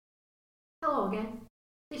Hello again.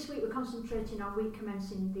 This week we're concentrating on week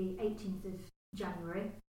commencing the 18th of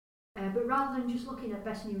January. But rather than just looking at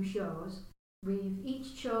best new shows, we've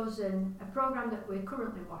each chosen a programme that we're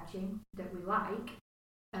currently watching that we like,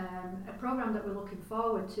 a programme that we're looking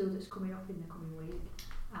forward to that's coming up in the coming week,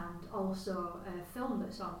 and also a film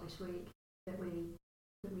that's on this week that we're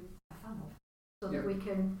a fan of, so that we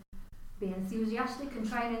can be enthusiastic and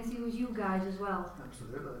try and enthuse you guys as well.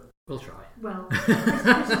 Absolutely. We'll try. Well,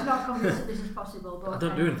 this is not convinced that this is possible, but I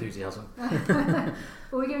don't do enthusiasm. but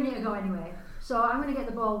we're giving it a go anyway. So I'm going to get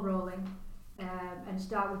the ball rolling and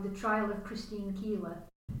start with the trial of Christine Keeler,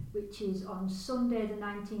 which is on Sunday the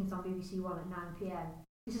 19th on BBC One at 9 p.m.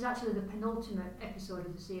 This is actually the penultimate episode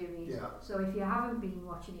of the series. Yeah. So if you haven't been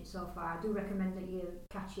watching it so far, I do recommend that you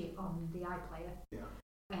catch it on the iPlayer. Yeah.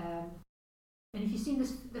 And if you've seen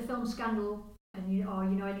the film Scandal, and you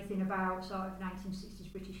know anything about sort of 1960s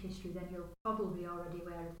British history, then you're probably already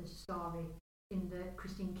aware of the story in that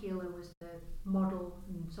Christine Keeler was the model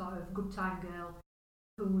and sort of good time girl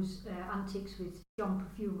whose antics with John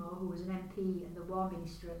Profumo, who was an MP and the War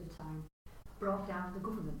Minister at the time, brought down the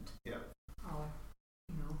government. Yeah. Or,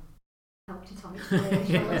 helped it on its way,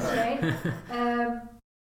 shall we say.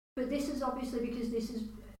 But this is obviously, because this is,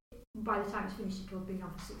 by the time it's finished, it'll have been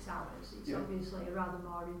on for 6 hours. It's obviously a rather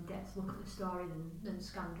more in-depth look at the story than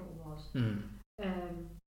Scandal was.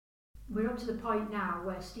 We're up to the point now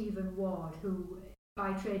where Stephen Ward, who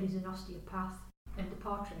by trade is an osteopath and a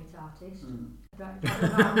portrait artist, I don't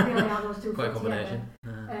know really how those two fit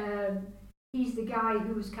together. He's the guy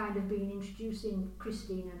who's kind of been introducing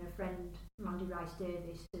Christine and her friend Mandy Rice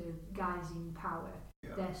Davis to guys in power.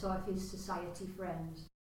 Yeah. They're sort of his society friends.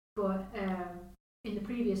 But in the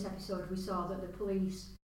previous episode, we saw that the police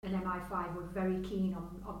and MI5 were very keen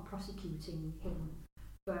on prosecuting him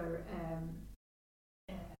for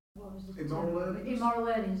what was the immoral earnings. Immoral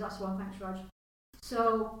earnings, that's the one, thanks Rog.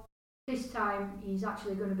 So this time he's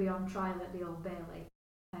actually going to be on trial at the Old Bailey,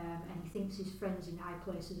 and he thinks his friends in high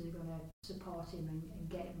places are going to support him and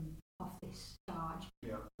get him off this charge.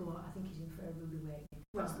 Yeah. But I think he's in for a rude awakening.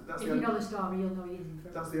 Well, That's if you know the story, you'll know he is in for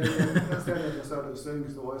a That's the only episode I've seen,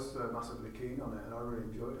 because the was massively keen on it, and I really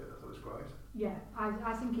enjoyed it. I thought it was great. Yeah,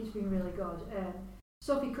 I think it's been really good.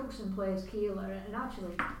 Sophie Cookson plays Keeler, and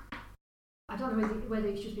actually, I don't know whether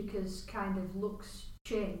it's just because kind of looks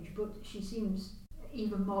change, but she seems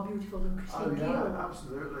even more beautiful than Christine Keeler.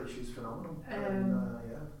 Absolutely, she's phenomenal.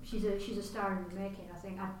 She's a star in the making, I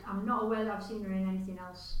think. I'm not aware that I've seen her in anything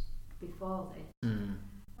else before this.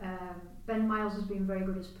 Ben Miles has been very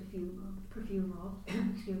good as Profumo.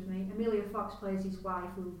 Excuse me. Amelia Fox plays his wife,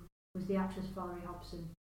 who was the actress Valerie Hobson,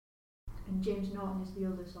 and James Norton is the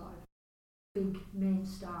other sort of big main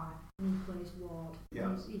star, and he plays Ward.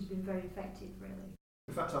 Yeah. He's been very effective, really.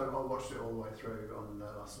 In fact, I watched it all the way through on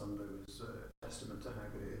last Sunday. It was a testament to how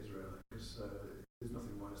good it is, really, because there's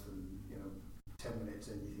nothing worse than 10 minutes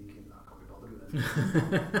in you thinking I can't be bothered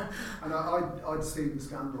with it. And I'd seen the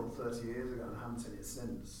Scandal 30 years ago and I haven't seen it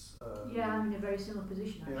since. I'm in a very similar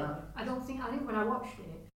position. I think when I watched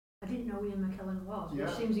it, I didn't know Ian McKellen was, which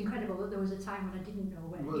seems incredible that there was a time when I didn't know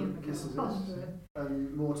where Ian McKellen was.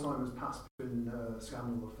 And more time has passed between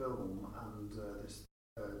Scandal the film and this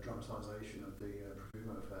dramatisation of the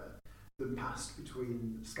Profumo affair than passed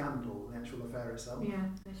between Scandal and the actual affair itself. Yeah,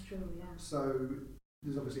 that's true, yeah. So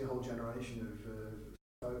there's obviously a whole generation of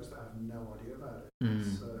folks that have no idea about it.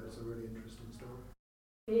 It's a really interesting story.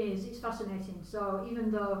 It is, it's fascinating. So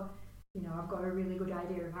even though I've got a really good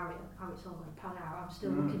idea of how it's all going to pan out, I'm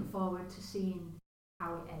still looking forward to seeing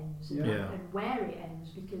how it ends and where it ends,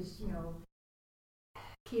 because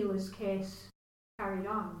Keeler's case carried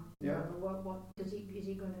on. What is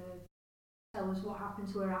he going to tell us what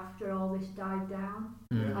happened to her after all this died down?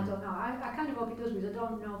 I don't know. I kind of hope it does, because I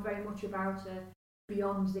don't know very much about her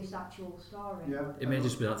beyond this actual story. It may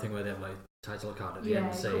just be that thing where they have like title card at the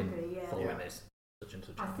end saying following this such and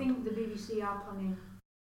such. I think the BBC are planning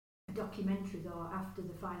a documentary though after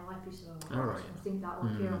the final episode. Right. I think that will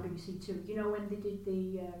appear on BBC Two. You know when they did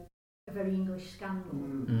the A Very English Scandal?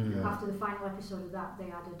 After the final episode of that, they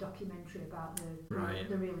had a documentary about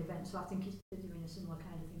the real event. So I think they're doing a similar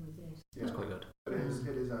kind of thing with this. Yeah. That's quite good.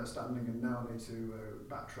 It is outstanding, and now I need to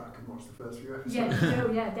backtrack and watch the first few episodes.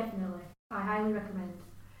 Yeah, definitely. I highly recommend.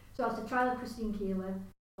 So it's the trial of Christine Keeler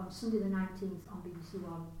on Sunday the 19th on BBC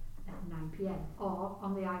One at 9 p.m. or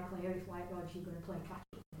on the iPlayer if, like Roger, you're going to play catch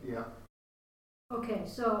up. Yeah. Okay,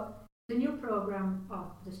 so the new programme,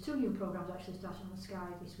 there's 2 new programmes actually starting on Sky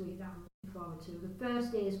this week that I'm looking forward to. The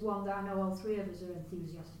first is one that I know all 3 of us are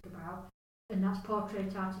enthusiastic about, and that's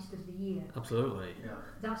Portrait Artist of the Year. Absolutely. Yeah.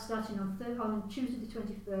 That's starting on Tuesday the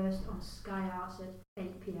 21st on Sky Arts at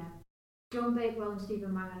 8 p.m. Joan Bakewell and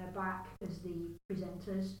Stephen Mangan are back as the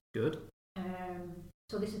presenters. Good.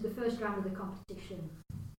 So this is the first round of the competition.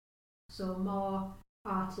 So more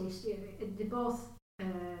artists. They're both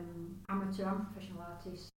amateur and professional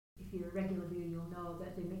artists. If you're a regular viewer, you'll know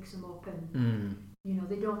that they mix them up, and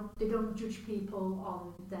they don't judge people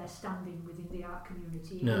on their standing within the art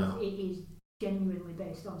community. No. It is genuinely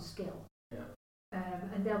based on skill. Yeah.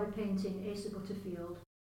 And they'll be painting Asa Butterfield,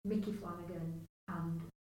 Mickey Flanagan, and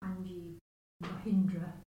Angie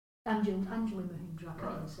Mahindra. Angela Mahindra, I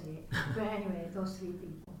can't even say it. But anyway, those three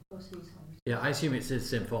people, those three celebrities. Yeah, I assume it's the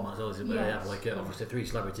same format as always, but they have Yes, obviously 3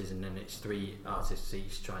 celebrities, and then it's 3 artists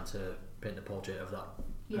each trying to paint a portrait of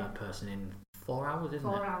that person in 4 hours, isn't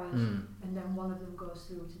it? 4 hours, and then one of them goes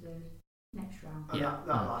through to the next round. And that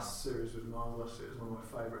last series was marvellous. It was one of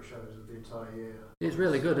my favourite shows of the entire year. It's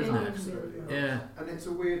really good, isn't it? Really good. Yeah. And it's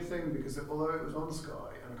a weird thing because although it was on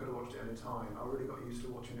Sky and I could have watched it any time, I really got used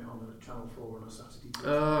to watching it on Channel 4 on a Saturday.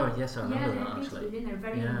 Oh, yes, I remember that actually. actually. They're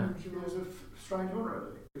very unusual. It was a strange one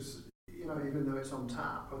really, because even though it's on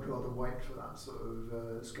tap, I'd rather wait for that sort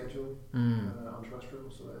of schedule on terrestrial.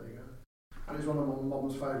 So there you go. And it's one of my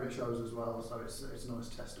mum's favourite shows as well. So it's a nice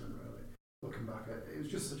testament really. Looking back at it, was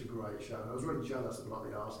just such a great show. I was really jealous of a lot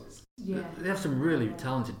of the artists. Yeah. They have some really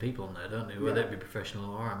talented people in there, don't they? Whether it be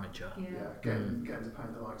professional or amateur. Getting to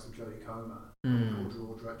paint the likes of Jodie Comer,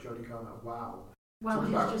 Jodie Comer. Wow. Well,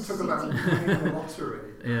 took about winning the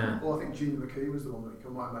lottery. Yeah. Well, I think Gina McKee was the one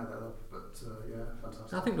that might have made that up, but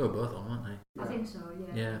fantastic. I think they were both on, weren't they? I think so.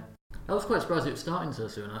 Yeah. Yeah. I was quite surprised it was starting so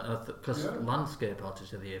soon, because Landscape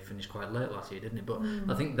Artist of the Year finished quite late last year, didn't it? But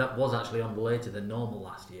I think that was actually on later than normal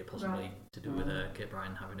last year, possibly to do with Kate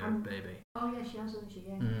Bryan having her baby. Oh yeah, she has, hasn't she?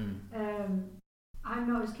 Yeah. I'm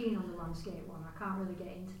not as keen on the landscape one. I can't really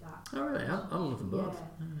get into that. Oh really? I love them both.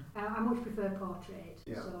 Yeah. I much prefer portrait.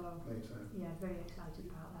 Yeah, so me too. Yeah, very excited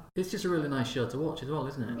about that. It's just a really nice show to watch as well,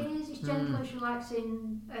 isn't it? It is. It's gentle, it's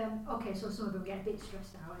relaxing. Okay, so some of them get a bit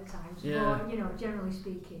stressed out at times. Yeah. But generally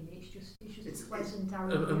speaking, it's just pleasant.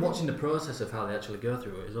 And watching the process of how they actually go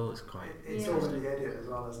through it is always quite. It's all in the edit as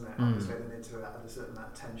well, isn't it? Obviously, they need to add a certain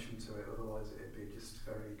amount of tension to it. Otherwise, it'd be just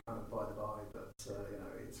very kind of by the by. But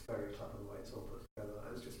it's very clever the way it's all put together.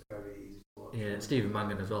 It's just very easy to watch. Yeah, Stephen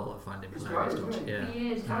Mangan as well. I find him hilarious to watch. Yeah.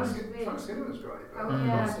 He is. Frank Skinner was great. I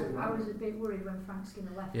was a bit worried when Frank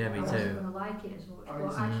Skinner left. Yeah, me too. I wasn't going to like it as much,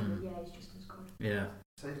 but actually, it's just as good. Yeah.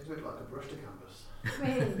 Take it like a brush to canvas.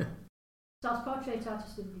 Really. So that's Portrait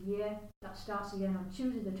Artist of the Year. That starts again on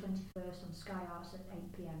Tuesday the 21st on Sky Arts at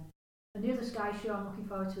 8 p.m. And the other Sky show I'm looking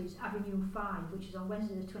forward to is Avenue 5, which is on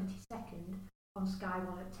Wednesday the 22nd on Sky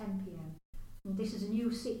 1 at 10 p.m. And this is a new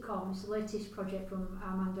sitcom. It's the latest project from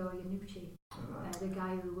Armando Iannucci, the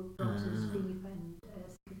guy who brought us Veep and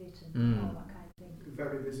Thick of It and all that kind of thing.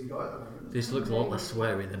 Very busy guy at the moment. This looks a lot less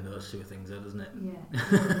sweary than those two things, though, doesn't it? Yeah.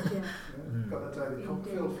 Got that David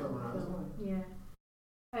Copperfield film out, hasn't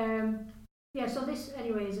it? So this,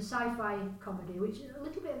 anyway, is a sci-fi comedy, which is a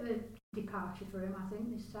little bit of a departure for him, I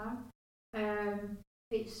think, this time.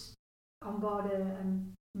 It's on board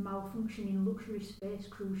a malfunctioning luxury space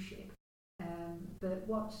cruise ship. But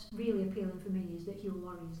what's really appealing for me is that Hugh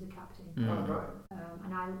Laurie is the captain.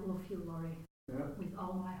 And I love Hugh Laurie with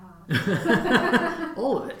all my heart.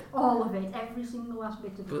 All of it? All of it, every single last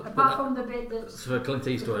bit of it. Apart from the bit that's... For Clint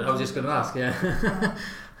Eastwood, I was just going to ask,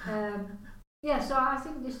 so I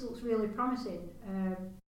think this looks really promising.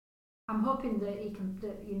 I'm hoping that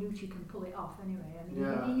Iannucci can pull it off anyway. I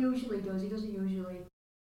mean, he usually does. He doesn't usually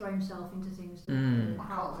throw himself into things. I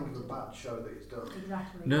can't think of a bad show that he's done.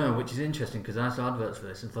 Exactly. No, which is interesting because I saw adverts for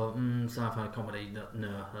this and thought, sci-fi comedy, no,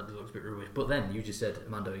 that looks a bit rubbish. But then you just said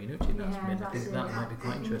Armando Iannucci, that might be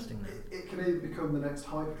quite interesting. It can either become the next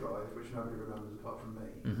Hype Drive, which nobody remembers apart from me,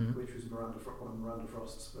 which was one of Miranda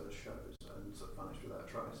Frost's first shows and sort of vanished without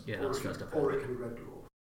a trace. Yeah, that's first up. Or it could be Red Dwarf.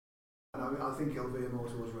 And I think it'll veer more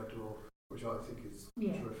towards Red Dwarf, which I think is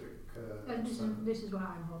terrific. This is what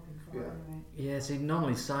I'm hoping for anyway. Yeah, see,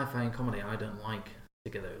 normally sci-fi and comedy I don't like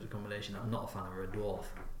together as a combination. I'm not a fan of Red Dwarf.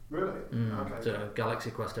 Really? Okay. So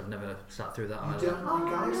Galaxy Quest, I've never sat through that either. You don't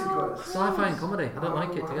like Galaxy Quest? Sci-fi and comody, I don't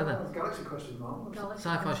like it together. Galaxy Quest is marvellous.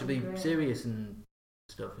 Sci-fi should be serious and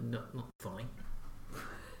stuff, and not funny.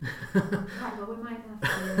 Right, well, we might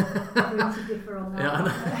have to differ on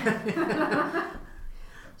that.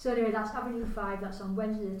 So anyway, that's Avenue 5, that's on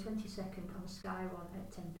Wednesday the 22nd on Sky 1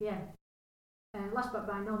 at 10 p.m. Last but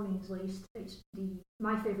by no means least, it's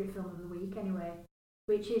my favourite film of the week anyway,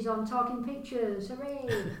 which is on Talking Pictures, hooray!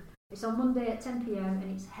 It's on Monday at 10 p.m.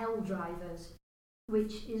 and it's Hell Drivers,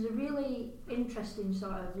 which is a really interesting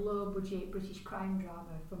sort of low-budget British crime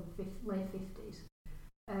drama from the late 50s.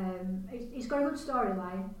 It's got a good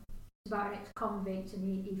storyline. about an ex-convict,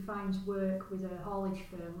 and he finds work with a haulage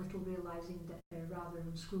firm, little realising that they're a rather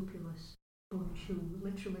unscrupulous bunch who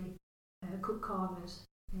literally cut corners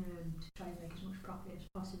to try and make as much profit as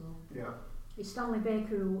possible. Yeah. It's Stanley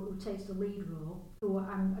Baker who takes the lead role, who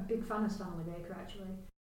I'm a big fan of Stanley Baker actually.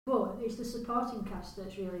 But it's the supporting cast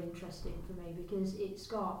that's really interesting for me, because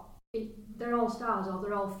they're all stars, or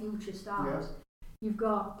they're all future stars. Yeah. You've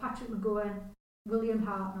got Patrick McGowan, William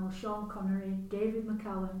Hartnell, Sean Connery, David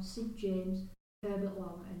McCallum, Sid James, Herbert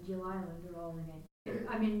Long and Jill Ireland are all in it.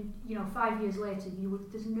 I mean, 5 years later,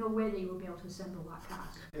 there's no way that you would be able to assemble that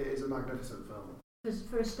cast. It is a magnificent film. Because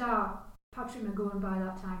for a start, Patrick McGowan by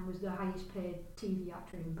that time was the highest paid TV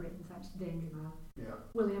actor in Britain, thanks to Danger Man. Yeah.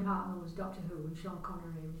 William Hartnell was Doctor Who, and Sean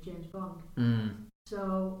Connery was James Bond.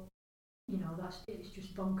 So, it's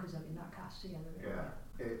just bonkers having that cast together. Really.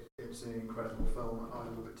 Yeah, it's an incredible film. I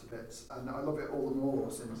love it to bits, and I love it all the more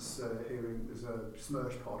since hearing there's a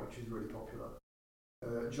Smirch Pod which is really popular.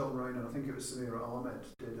 John Rayner, I think it was Samira Ahmed,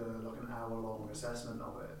 did like an hour-long assessment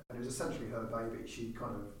of it, and it was essentially her baby. She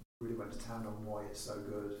kind of really went to town on why it's so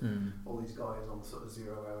good. All these guys on sort of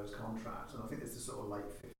 0 hours contracts, and I think it's the sort of late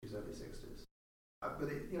 50s, early 60s. But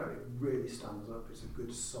it really stands up. It's a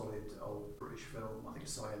good, solid old British film. I think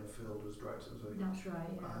Cyan Field was directed as well. That's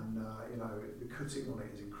right. Yeah. And the cutting on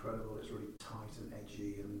it is incredible. It's really tight and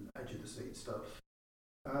edgy and edge of the seat stuff.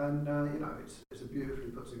 And it's a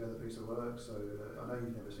beautifully put together piece of work. So I know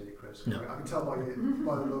you've never seen it, Chris. No. I can tell by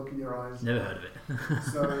the look in your eyes. Never heard of it.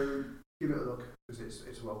 So give it a look, because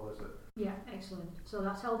it's well worth it. Yeah, excellent. So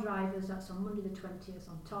that's Hell Drivers. That's on Monday the 20th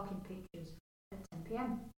on Talking Pictures at 10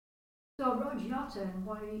 p.m. So, Rog, your turn.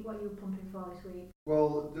 What are you pumping for this week?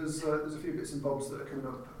 Well, there's a few bits and bobs that are coming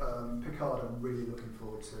up. Picard, I'm really looking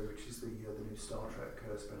forward to, which is the new Star Trek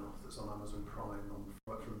spin-off that's on Amazon Prime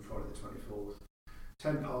from Friday the 24th.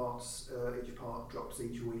 10 parts. Each part drops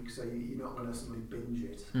each week, so you're not going to suddenly binge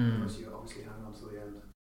it unless you obviously hang on to the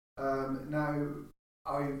end. Now,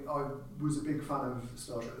 I was a big fan of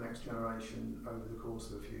Star Trek: The Next Generation over the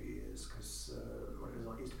course of a few years, because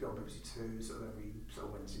it used to be on BBC Two sort of every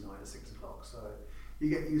Wednesday night at 6 o'clock. So you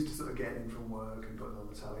get used to sort of getting in from work and putting on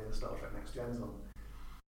the telly and Star Trek Next Gen's on.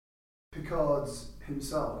 Picard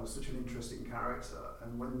himself was such an interesting character,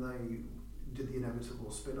 and when they did the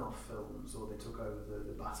inevitable spin-off films, or they took over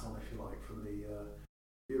the baton, if you like, from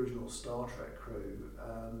the original Star Trek crew,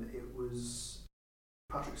 it was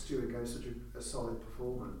Patrick Stewart gave such a solid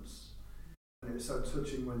performance, and it was so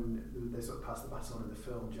touching when they sort of passed the baton in the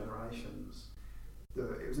film Generations.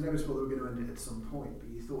 It was inevitable they were going to end it at some point, but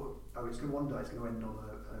you thought, one day it's going to end on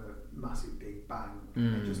a massive big bang.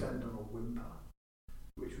 It just ended on a whimper,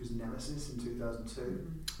 which was Nemesis in 2002.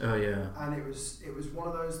 Oh yeah. And it was one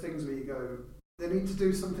of those things where you go, they need to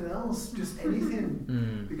do something else, just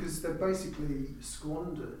anything, because they basically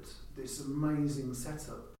squandered this amazing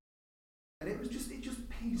setup. And it just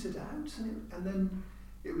petered out, and then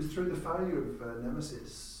it was through the failure of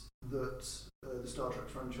Nemesis that the Star Trek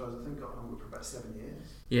franchise, I think, got on for about 7 years.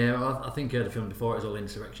 Yeah, well, I think the film before it was all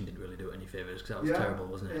Insurrection didn't really do it any favours, because that was terrible,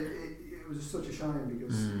 wasn't it? It was such a shame,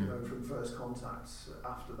 because from First Contact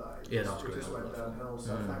after that, it just went downhill.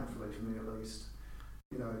 So thankfully, for me at least,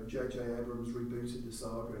 J.J. Abrams rebooted the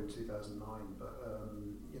saga in 2009,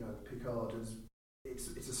 but Picard has.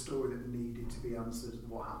 It's a story that needed to be answered.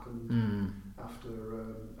 What happened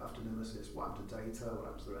after Nemesis? What happened to Data? What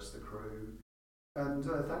happened to the rest of the crew? And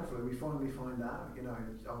thankfully, we finally find out.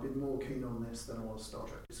 I've been more keen on this than I was Star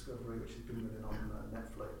Trek Discovery, which has been running on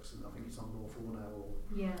Netflix, and I think it's on Raw 4 now. Or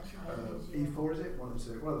that's right. E4 is it? One of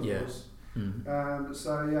the two. One of the fours.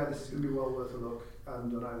 So this is going to be well worth a look,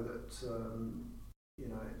 and I know that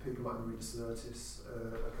people like Marina Sirtis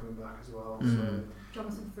are coming back as well. So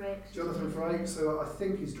Jonathan Frakes, so I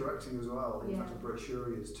think he's directing as well. In fact, I'm pretty sure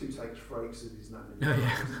he is. 2 Takes Frakes is his name.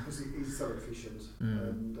 Because he's so efficient.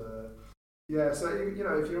 And so if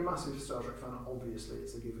you're a massive Star Trek fan, obviously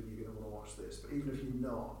it's a given you're going to want to watch this. But even if you're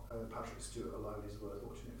not, Patrick Stewart alone is worth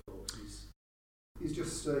watching it for, because he's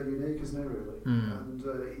just unique, isn't he, really? And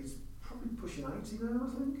he's probably pushing 80 now, I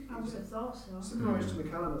think. I would have thought so. Similar to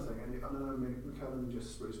McCallum, I think. And I know McCallum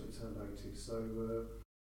just recently turned 80, so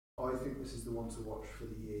I think this is the one to watch for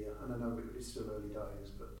the year. And I know it's still early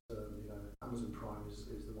days, but Amazon Prime is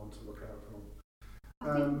the one to look out for.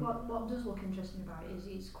 I think what does look interesting about it is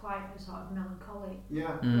it's quite a sort of melancholic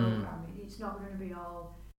program. It's not going to be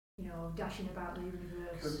all dashing about the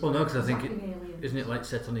universe. Well, no, because I think isn't it like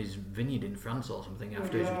set on his vineyard in France or something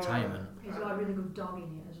after his retirement? He's got a really good dog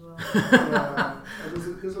in it as well. And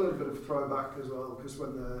there's a little bit of throwback as well, because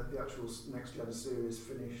when the actual Next Gen series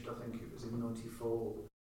finished, I think it was in '94.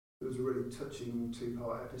 There was a really touching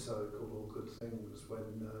 2-part episode called All Good Things,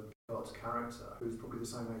 when Picard Picard's character, who's probably the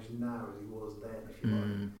same age now as he was then, if you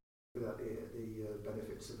like, without the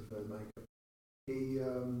benefits of makeup. He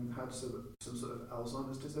had some sort of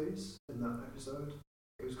Alzheimer's disease in that episode.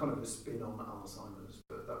 It was kind of a spin on Alzheimer's,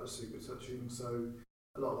 but that was super touching. So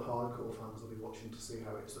a lot of the hardcore fans will be watching to see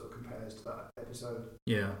how it sort of compares to that episode.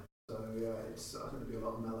 Yeah. So yeah, I think there'll be a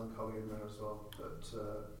lot of melancholy in there as well. But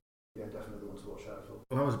yeah, definitely one to watch out for.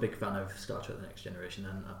 Well, I was a big fan of Star Trek: The Next Generation,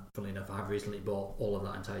 and funnily enough, I've recently bought all of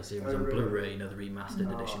that entire series on really? Blu-ray, the remastered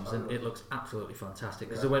editions, and it looks absolutely fantastic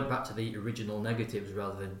because they went back to the original negatives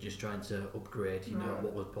rather than just trying to upgrade,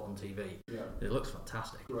 what was put on TV. Yeah. It looks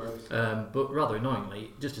fantastic. Right. But rather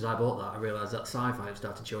annoyingly, just as I bought that, I realised that Sci-Fi have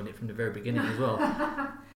started showing it from the very beginning as well.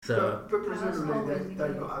 So, but presumably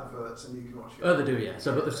they've got adverts and you can watch it. Oh, they do, yeah.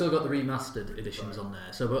 So, but they've still got the remastered editions on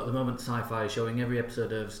there. So, but at the moment, Sci-Fi is showing every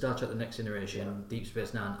episode of Star Trek: The Next Generation, Deep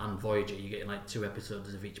Space Nine, and Voyager. You're getting like 2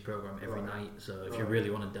 episodes of each program every night. So, if you really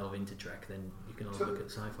want to delve into Trek, then you can also look at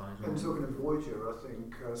Sci-Fi as well. And talking of Voyager, I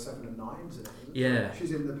think 7 and 9's in it. Yeah.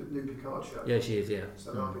 She's in the new Picard show. Yeah, she is. Yeah.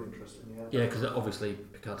 So that'll be interesting. Yeah. Yeah, because obviously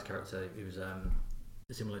Picard's character, he was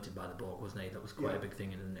assimilated by the Borg, wasn't he? That was quite a big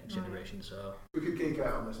thing in the Next Generation. So we could geek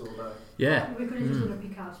out on this all day. Yeah. We could have just done a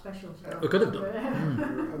Picard special. We could have done.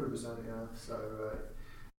 100%. Yeah. So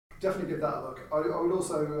definitely give that a look. I would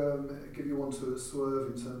also give you one to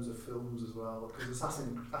Swerve in terms of films as well, because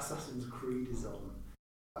Assassin's Creed is on.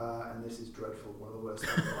 And this is dreadful, one of the worst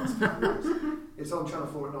of the last few years. It's on Channel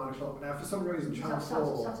 4 at 9 o'clock. Now, for some reason, Channel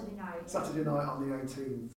 4... Saturday night on the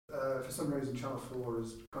 18th. For some reason, Channel 4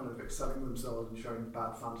 is kind of excelling themselves and showing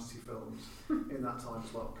bad fantasy films in that time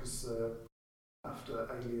slot, because after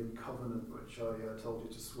Alien Covenant, which I told you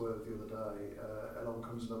to swerve the other day, along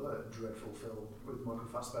comes another dreadful film with Michael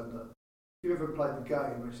Fassbender. If you ever played the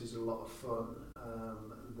game, which is a lot of fun,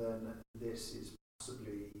 then this is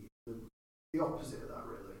possibly the opposite of that,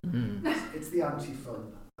 really. It's the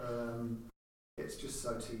anti-fun. It's just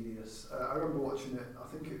so tedious. I remember watching it, I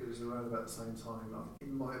think it was around about the same time. It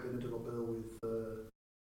might have been a double bill with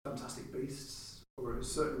Fantastic Beasts, or it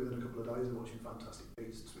was certainly within a couple of days of watching Fantastic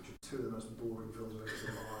Beasts, which are 2 of the most boring films I've ever seen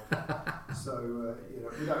in my life. So,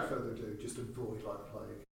 without further ado, just avoid like the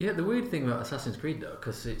plague. Yeah, the weird thing about Assassin's Creed, though,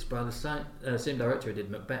 because it's by the same director who did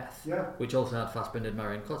Macbeth, which also had Fassbender and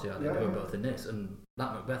Marion Cotillard, who were both in this, and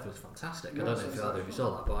that Macbeth was fantastic. I don't know if either of you saw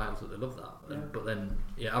that, but I absolutely love that. But then,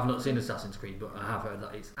 I've not seen Assassin's Creed, but I have heard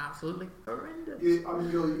that it's absolutely horrendous. I mean,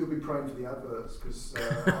 you'll be praying for the adverts, because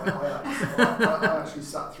I actually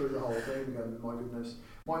sat through the whole thing, and my goodness,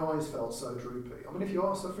 my eyes felt so droopy. I mean, if you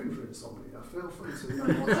are suffering from insomnia, feel free to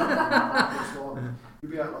watch this one.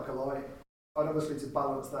 You'll be out like a light. And obviously to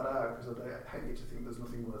balance that out, because I hate you to think there's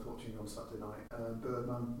nothing worth watching on Saturday night,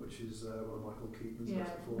 Birdman, which is one of Michael Keaton's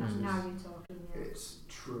best performances. Now you're talking, It's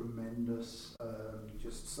tremendous,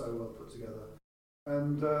 just so well put together.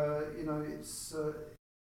 And, it's,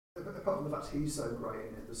 apart from the fact he's so great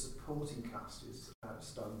in it, the supporting cast is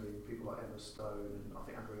outstanding. People like Emma Stone and I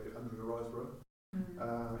think Andrea Riseborough.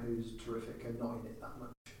 Who's terrific and not in it that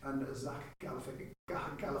much. And Zach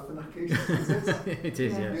Galifianakis, is it? It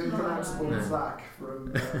is, The unpronounceable Zach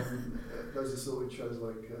from those assorted shows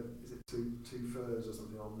like, is it Two Furs or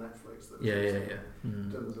something on Netflix? That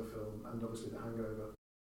done as a film, and obviously The Hangover.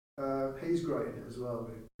 He's great in it as well,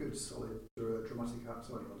 good solid dramatic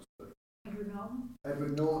actor.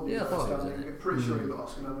 Edward Norton is outstanding. Pretty sure he got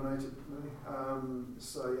Oscar nominated.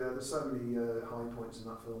 So there's so many high points in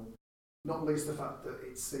that film. Not least the fact that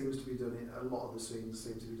it seems to be done in, a lot of the scenes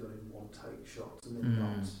seem to be done in one take shots, and they're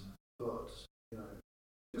not. But,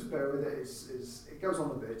 just bear with it. It goes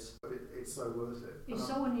on a bit, but it's so worth it. It's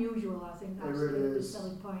so unusual, I think that's really the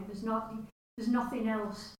selling point. There's nothing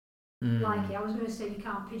else like it. I was going to say you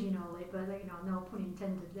can't pigeonhole it, but no pun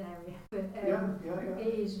intended there. But it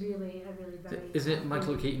is really very. Is it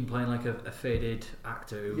Michael Keaton playing like a faded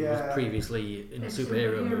actor who was previously in a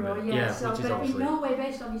superhero movie? So, which is but obviously in no way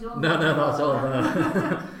based on his own. No, not at all.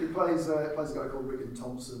 He plays a guy called Regan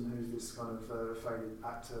Thompson, who's this kind of faded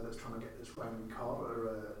actor that's trying to get this Raymond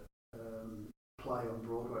Carver play on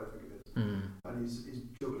Broadway, I think it is. And he's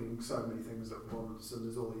juggling so many things at once, and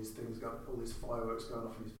there's all these fireworks going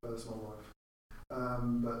off in his personal life.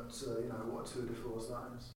 But what a tour de force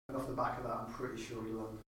that is. And off the back of that, I'm pretty sure he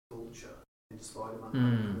landed Vulture in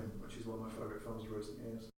Spider-Man, which is one of my favourite films of recent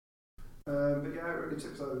years. But it really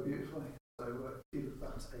tips over beautifully. So give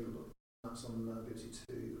that a look. That's on BBC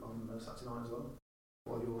 2 on Saturday night as well,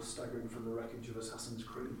 while you're staggering from the wreckage of Assassin's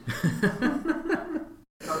Creed.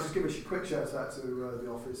 I'll just give a quick shout out to The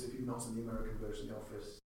Office. If you've not seen the American version of The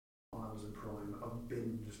Office on Amazon Prime, I've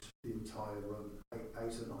binged the entire run, 8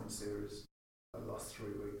 or 9 series over the last 3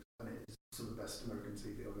 weeks, and it is some of the best American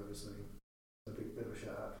TV I've I've ever seen. A big bit of a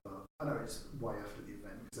shout out for that. I know it's way after the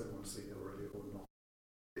event because everyone's seen it already or not.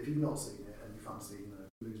 If you've not seen it and you fancy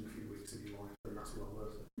losing a few weeks of your life, then that's well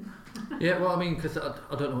worth it. Yeah, well, I mean, because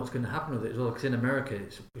I don't know what's going to happen with it as well. Because in America,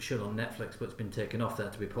 it's shown on Netflix, but it's been taken off there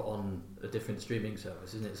to be put on a different streaming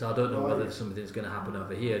service, isn't it? So I don't know whether something's going to happen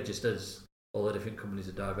over here, just as all the different companies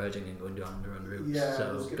are diverging and going down their own routes. Yeah,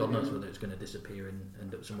 so God knows whether it's going to disappear and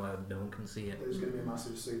end up somewhere no one can see it. There's going to be a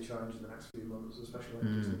massive sea change in the next few months, especially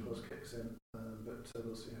when Disney Plus kicks in. But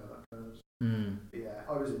we'll see how that goes. Yeah,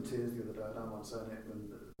 I was in tears the other day. I don't mind saying it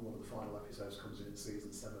when one of the final episodes comes in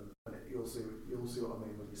season 7, and you'll see what I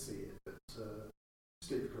mean when you see it. But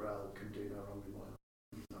Steve Carell can do no wrong in my opinion.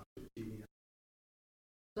 He's an absolute genius.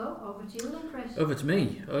 So, over to you then, Chris. Over to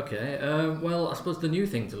me. Okay. Well, I suppose the new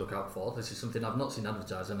thing to look out for, this is something I've not seen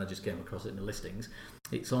advertised and I just came across it in the listings.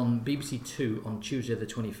 It's on BBC 2 on Tuesday the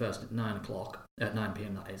 21st at 9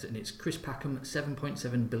 p.m. that is, and it's Chris Packham,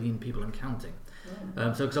 7.7 billion people and counting.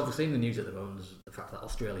 So, because obviously in the news at the moment, there's the fact that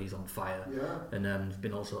Australia is on fire, and there's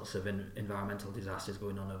been all sorts of environmental disasters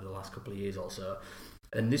going on over the last couple of years or so.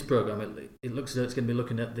 And this programme, it looks as though it's going to be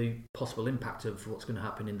looking at the possible impact of what's going to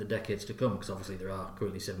happen in the decades to come, because obviously there are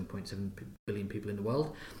currently 7.7 billion people in the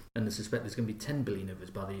world, and they suspect there's going to be 10 billion of us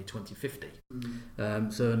by the year 2050.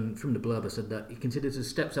 So from the blurb I said that he considers the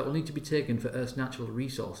steps that will need to be taken for Earth's natural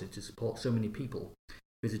resources to support so many people,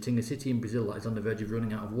 visiting a city in Brazil that is on the verge of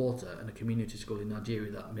running out of water, and a community school in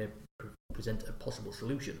Nigeria that may present a possible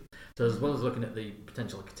solution. So as well as looking at the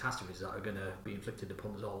potential catastrophes that are going to be inflicted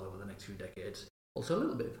upon us all over the next few decades, also a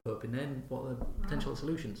little bit of hope in there and what are the potential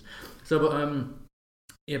solutions. So,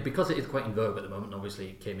 but because it is quite in vogue at the moment, obviously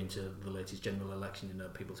it came into the latest general election,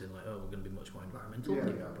 people saying like, oh, we're going to be much more environmental.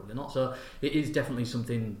 Probably not. So it is definitely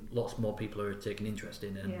something lots more people are taking interest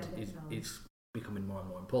in, and it's becoming more and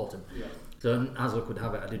more important. So as luck would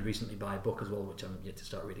have it, I did recently buy a book as well, which I'm yet to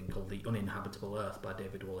start reading, called The Uninhabitable Earth by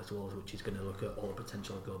David Wallace Wells, which is going to look at all the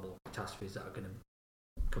potential global catastrophes that are going to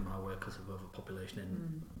come our way because of overpopulation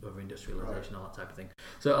and over-industrialisation, all that type of thing.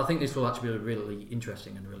 So I think this will actually be really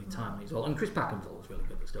interesting and really timely as well. And Chris Packham's always really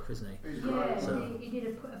good at stuff, isn't he? Yeah, so he did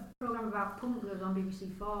a programme about punk that was on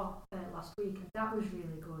BBC 4 last week, and that was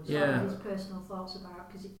really good. So his personal thoughts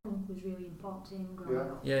about, because punk was really important to him growing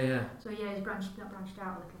up. So he's branched out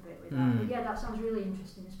a little bit with that. But that sounds really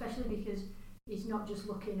interesting, especially because he's not just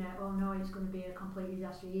looking at, oh no, it's going to be a complete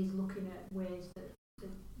disaster. He's looking at ways that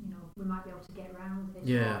we might be able to get around this,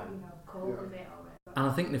 or, cope with it or whatever. And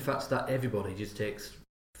I think the fact that everybody just takes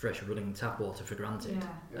fresh running tap water for granted,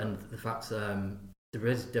 and the fact there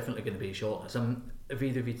is definitely going to be a shortness. Have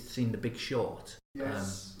either of you seen The Big Short?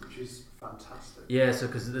 Yes, which is fantastic. Yeah, so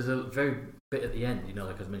because there's a very bit at the end,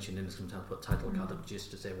 like I was mentioning, sometimes put title card up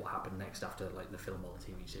just to say what happened next after like the film or the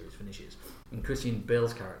TV series finishes. And Christian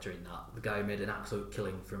Bale's character in that, the guy who made an absolute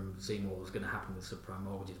killing from seeing what was going to happen with subprime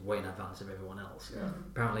mortgages way in advance of everyone else.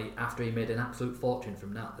 Apparently, after he made an absolute fortune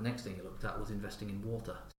from that, the next thing he looked at was investing in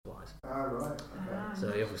water supplies. Okay.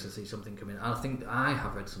 So he obviously sees something coming. And I think I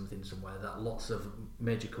have read something somewhere that lots of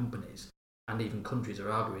major companies and even countries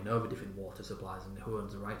are arguing over different water supplies and who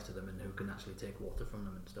owns the rights to them and who can actually take water from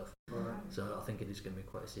them and stuff. So I think it is going to be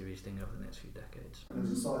quite a serious thing over the next few decades. And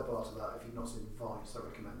there's a sidebar to that, if you've not seen Vice, I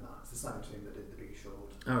recommend that. It's the same team that did The Big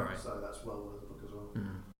Short. So that's well worth a look as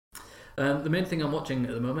well. The main thing I'm watching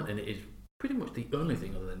at the moment, and it is pretty much the only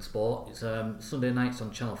thing other than sport, it's Sunday nights on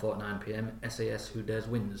Channel 4 at 9 p.m, SAS Who Dares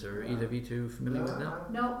Wins. Are either of you two familiar with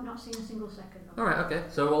that? No, not seen a single second. Alright, okay.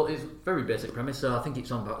 So, it's a very basic premise. So I think it's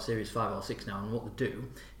on about series 5 or 6 now, and what they do,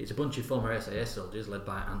 it's a bunch of former SAS soldiers led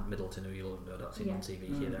by Ant Middleton, who you'll no doubt seen on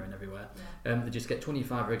TV here, there and everywhere. They just get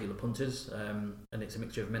 25 regular punters, and it's a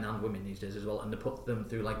mixture of men and women these days as well, and they put them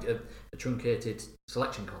through like a truncated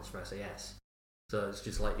selection course for SAS. So it's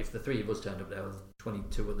just like if the 3 of us turned up there with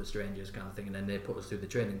 22 other strangers kind of thing, and then they put us through the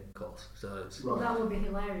training course. So it's that would be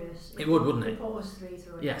hilarious. It would, wouldn't it? Put us 3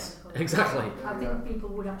 through it. Yes, exactly. I think people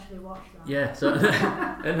would actually watch that. Yeah, so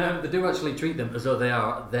and they do actually treat them as though they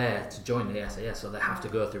are there to join the SAS, so they have to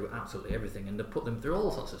go through absolutely everything, and they put them through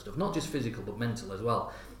all sorts of stuff, not just physical but mental as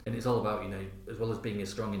well. And it's all about, as well as being a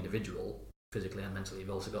strong individual, physically and mentally,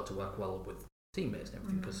 you've also got to work well with teammates and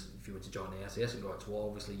everything, because if you were to join the SAS and go out to war,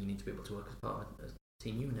 obviously you need to be able to work as part of a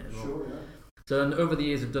team unit as well. So and over the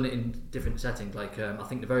years I've done it in different settings, like I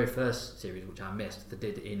think the very first series, which I missed, they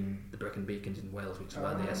did in the Brecon Beacons in Wales, which is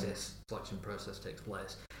where the SAS selection process takes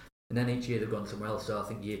place. And then each year they've gone somewhere else. So I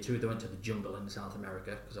think year 2 they went to the jungle in South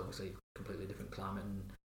America, because obviously completely different climate and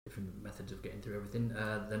different methods of getting through everything.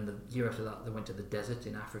 Then the year after that they went to the desert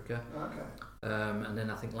in Africa. And then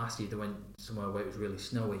I think last year they went somewhere where it was really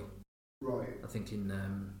snowy. Right. I think in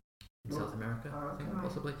in South America, I think, right.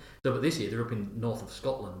 possibly. So, but this year they're up in north of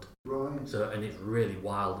Scotland. Right. So, and it's really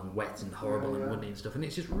wild and wet and horrible and windy and stuff, and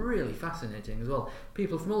it's just really fascinating as well.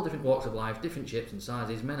 People from all different walks of life, different shapes and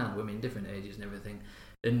sizes, men and women, different ages and everything.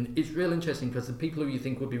 And it's real interesting because the people who you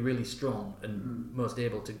think would be really strong and most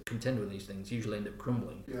able to contend with these things usually end up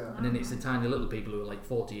crumbling. Yeah. And then it's the tiny little people who are like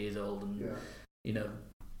 40 years old and you know,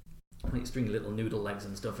 like stringy little noodle legs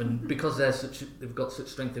and stuff, and because they've got such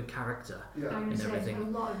strength of character and everything. A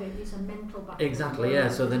lot of it is a mental battle. Exactly, yeah.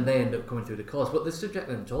 So then they end up coming through the course, but they subject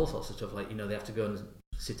them to all sorts of stuff, like, you know, they have to go and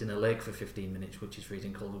sit in a lake for 15 minutes, which is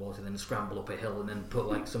freezing cold water, then scramble up a hill, and then put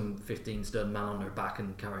like some 15-stone man on their back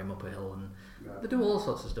and carry him up a hill, and they do all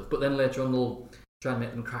sorts of stuff. But then later on, they'll try and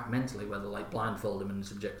make them crack mentally, where they'll like blindfold them and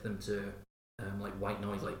subject them to like white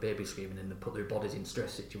noise, like baby screaming, and then put their bodies in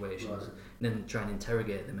stress situations, and then try and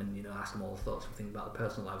interrogate them and, you know, ask them all sorts of things about their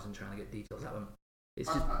personal lives and trying to get details out of them.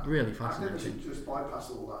 It's just really fascinating. I think they should just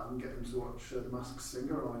bypass all that and get them to watch The Masked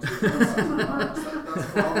Singer on ITV. That's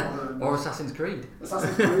far more than... Or Assassin's Creed.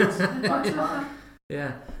 Assassin's Creed, back to back.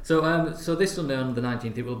 Yeah. So so this Sunday on the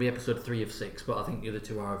 19th, it will be episode 3 of 6, but I think the other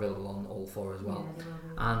 2 are available on all 4 as well. Yeah,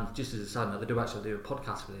 and just as a side note, they do actually do a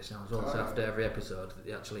podcast for this now as well. So after every episode,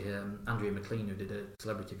 they actually Andrea McLean, who did a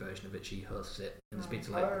celebrity version of it, she hosts it and speaks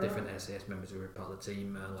to like different SAS members who are part of the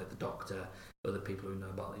team, like the Doctor, other people who know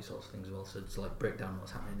about these sorts of things as well. So to like break down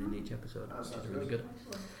what's happening in each episode, which is really good.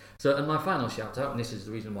 So, and my final shout out, and this is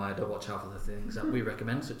the reason why I don't watch half of the things that we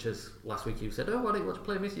recommend, such as last week you said, oh, why don't you watch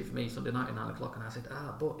Play Missy for me Sunday night at 9 o'clock? And I said,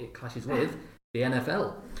 but it clashes with the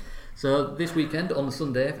NFL. So this weekend on the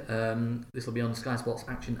Sunday, this will be on Sky Sports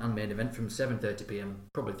Action and Main Event from 7:30pm,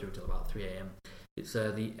 probably through till about 3am. It's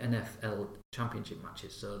the NFL Championship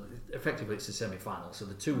matches. So effectively it's the semi-final. So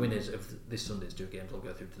the 2 winners of this Sunday's 2 games will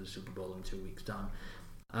go through to the Super Bowl in 2 weeks' time.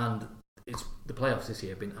 And the playoffs this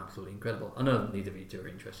year have bin absolutely incredible. I know neither of you two are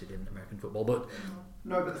interested in American football, but...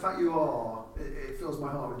 No, but the fact you are, it fills my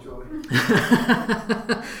heart with joy.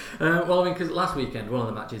 Well, I mean, because last weekend, one of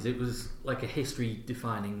the matches, it was like a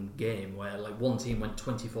history-defining game where like one team went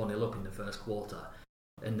 24-0 up in the first quarter,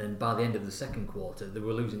 and then by the end of the second quarter, they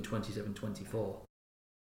were losing 27-24.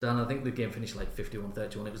 And I think the game finished like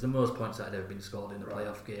 51-31. It was the most points that had ever been scored in a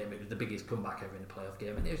playoff game. It was the biggest comeback ever in a playoff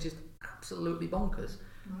game, and it was just absolutely bonkers.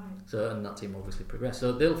 Right. So, and that team obviously progressed.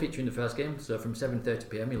 So they'll feature in the first game. So from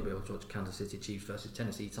 7:30pm, you'll be able to watch Kansas City Chiefs versus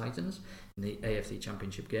Tennessee Titans in the AFC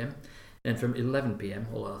Championship game. And from 11pm,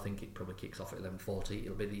 although I think it probably kicks off at 11:40,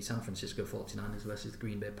 it'll be the San Francisco 49ers versus the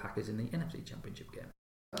Green Bay Packers in the NFC Championship game.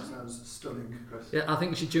 That sounds stunning, Chris. Yeah, I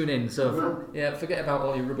think you should tune in. So, forget about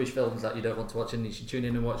all your rubbish films that you don't want to watch, and you should tune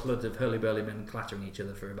in and watch loads of hurly-burly men clattering each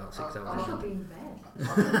other for about 6 hours. I should be in bed.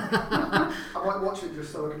 I might watch it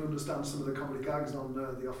just so I can understand some of the comedy gags on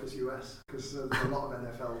The Office US, because there's a lot of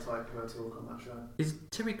NFL-type talk on that show. Is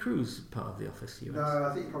Terry Crews part of The Office US? No,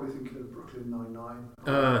 I think you're probably thinking of Brooklyn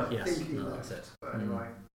Nine-Nine. Yes. That's it. But anyway,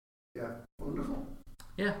 yeah, wonderful.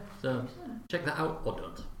 Yeah, so check that out or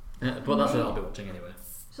don't. But that's what I'll be watching anyway.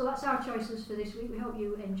 So that's our choices for this week. We hope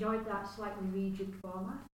you enjoyed that slightly rejigged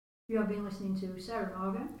format. You have been listening to Sarah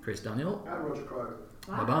Morgan, Chris Daniel, and Roger Crowe.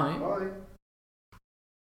 Bye-bye. Bye.